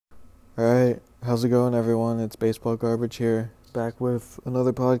Alright, how's it going, everyone? It's Baseball Garbage here, back with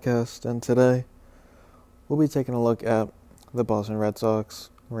another podcast, and today we'll be taking a look at the Boston Red Sox,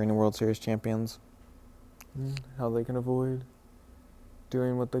 reigning World Series champions, and how they can avoid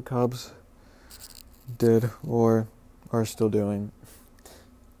doing what the Cubs did or are still doing,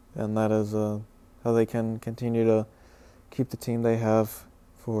 and that is how they can continue to keep the team they have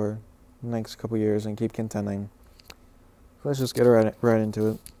for the next couple years and keep contending. So let's just get right into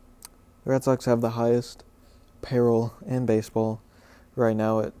it. The Red Sox have the highest payroll in baseball right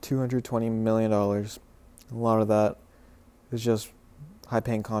now at $220 million. A lot of that is just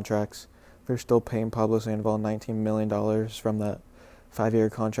high-paying contracts. They're still paying Pablo Sandoval $19 million from that 5-year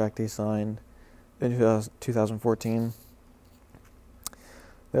contract he signed in 2014.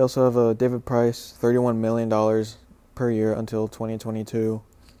 They also have David Price, $31 million per year until 2022.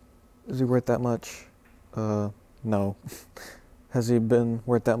 Is he worth that much? No. Has he been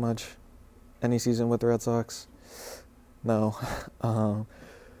worth that much any season with the Red Sox? No. I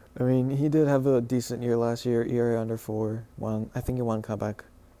mean, he did have a decent year last year, ERA under 4. I think he won Comeback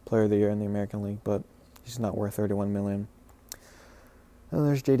Player of the Year in the American League, but he's not worth $31 million. And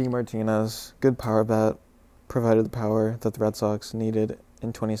there's JD Martinez, good power bat, provided the power that the Red Sox needed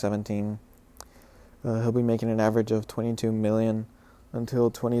in 2017. He'll be making an average of $22 million until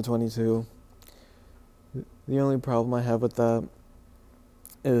 2022. The only problem I have with that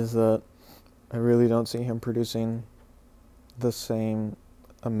is that I really don't see him producing the same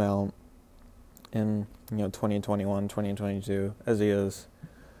amount in 2021, 2022 as he is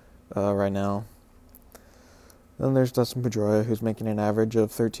right now. Then there's Dustin Pedroia, who's making an average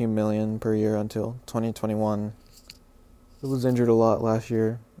of $13 million per year until 2021. He was injured a lot last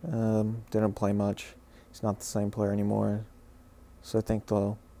year, didn't play much. He's not the same player anymore, so I think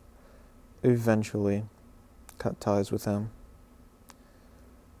they'll eventually cut ties with him.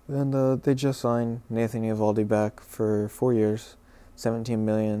 And they just signed Nathan Eovaldi back for 4 years, $17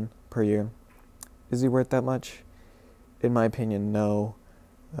 million per year. Is he worth that much? In my opinion, no.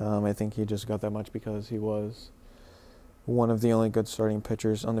 I think he just got that much because he was one of the only good starting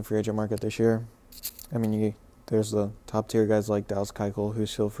pitchers on the free agent market this year. I mean, there's the top tier guys like Dallas Keuchel,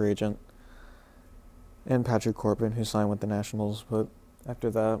 who's still a free agent, and Patrick Corbin, who signed with the Nationals. But after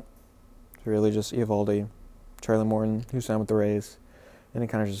that, it's really just Eovaldi, Charlie Morton, who signed with the Rays, and it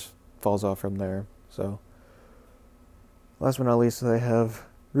kind of just falls off from there. So, last but not least, I have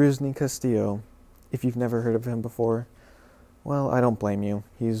Rusney Castillo. If you've never heard of him before, well, I don't blame you.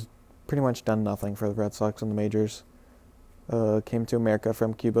 He's pretty much done nothing for the Red Sox in the majors. Came to America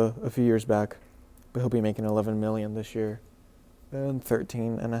from Cuba a few years back, but he'll be making $11 million this year and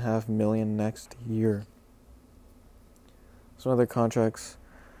 $13.5 million next year. Some other contracts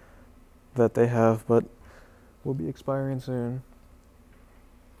that they have, but will be expiring soon.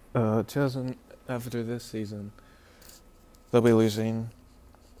 After this season, they'll be losing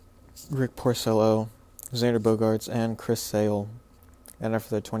Rick Porcello, Xander Bogaerts, and Chris Sale. And after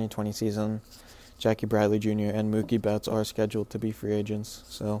the 2020 season, Jackie Bradley Jr. and Mookie Betts are scheduled to be free agents.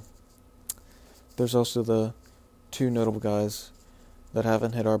 So there's also the two notable guys that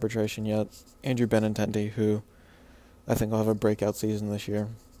haven't hit arbitration yet. Andrew Benintendi, who I think will have a breakout season this year,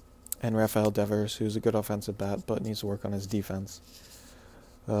 and Rafael Devers, who's a good offensive bat but needs to work on his defense.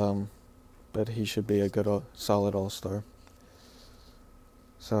 But he should be a good, solid all-star.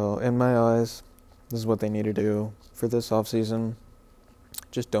 So, in my eyes, this is what they need to do for this offseason.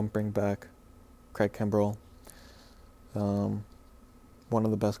 Just don't bring back Craig Kimbrell. One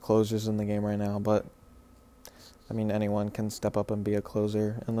of the best closers in the game right now, but, I mean, anyone can step up and be a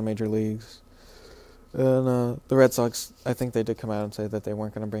closer in the major leagues. And the Red Sox, I think they did come out and say that they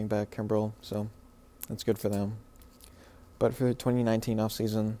weren't going to bring back Kimbrell, so that's good for them. But for the 2019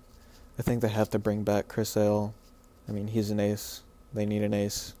 offseason, I think they have to bring back Chris Sale. I mean, he's an ace. They need an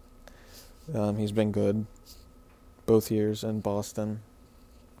ace. He's been good both years in Boston.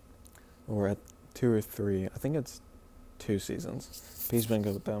 Or at 2 or 3. I think it's 2 seasons. But he's been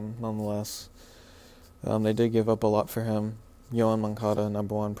good with them, nonetheless. They did give up a lot for him. Yohan Moncada,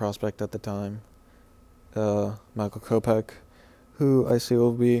 number 1 prospect at the time. Michael Kopech, who I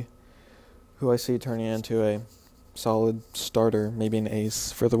see turning into a solid starter, maybe an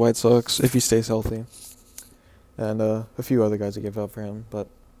ace for the White Sox if he stays healthy. And a few other guys that give up for him, but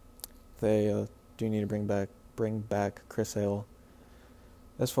they do need to bring back Chris Sale.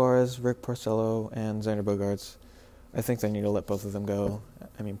 As far as Rick Porcello and Xander Bogaerts, I think they need to let both of them go.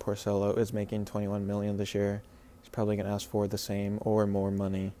 I mean, Porcello is making $21 million this year. He's probably going to ask for the same or more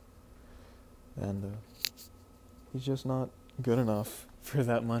money. And he's just not good enough for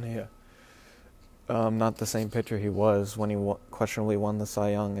that money. not the same pitcher he was when he questionably won the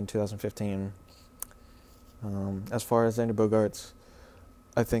Cy Young in 2015. As far as Xander Bogaerts,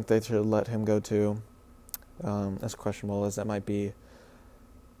 I think they should let him go too, as questionable as that might be.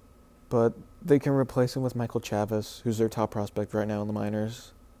 But they can replace him with Michael Chavis, who's their top prospect right now in the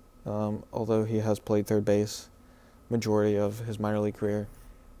minors. Although he has played third base majority of his minor league career,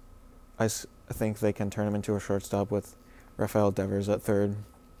 I think they can turn him into a shortstop with Rafael Devers at third.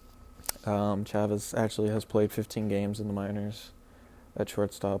 Chavis actually has played 15 games in the minors at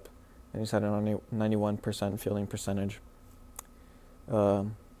shortstop, and he's had a 91% fielding percentage.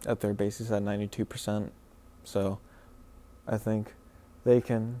 At third base, he's at 92%. So I think they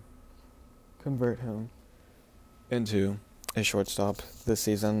can convert him into a shortstop this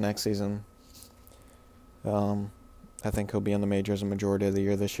season, next season. I think he'll be in the majors a majority of the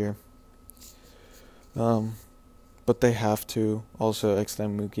year this year. But they have to also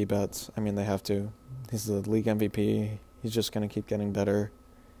extend Mookie Betts. I mean, they have to. He's the league MVP. He's just going to keep getting better.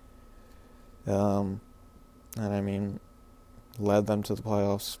 And I mean, led them to the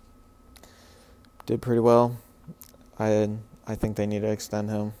playoffs. Did pretty well. I think they need to extend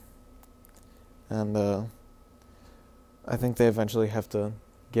him. And I think they eventually have to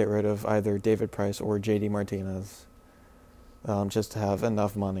get rid of either David Price or JD Martinez, just to have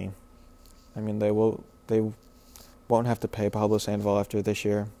enough money. I mean, they won't have to pay Pablo Sandoval after this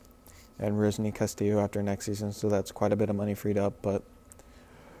year and Rusney Castillo after next season, so that's quite a bit of money freed up. But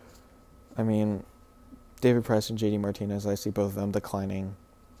I mean, David Price and JD Martinez, I see both of them declining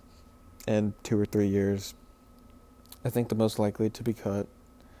in 2 or 3 years. I think the most likely to be cut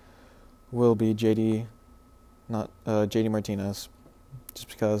will be JD Martinez, just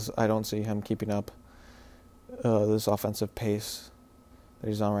because I don't see him keeping up this offensive pace that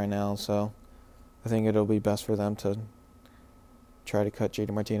he's on right now. So I think it'll be best for them to try to cut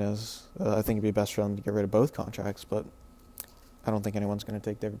JD Martinez. I think it'd be best for them to get rid of both contracts, but I don't think anyone's going to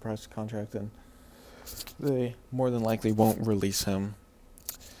take David Price's contract, and they more than likely won't release him.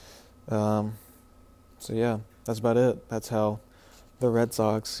 So yeah, that's about it. That's how the Red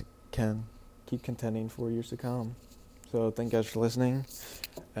Sox can keep contending for years to come. So thank you guys for listening,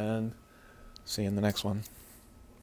 and see you in the next one.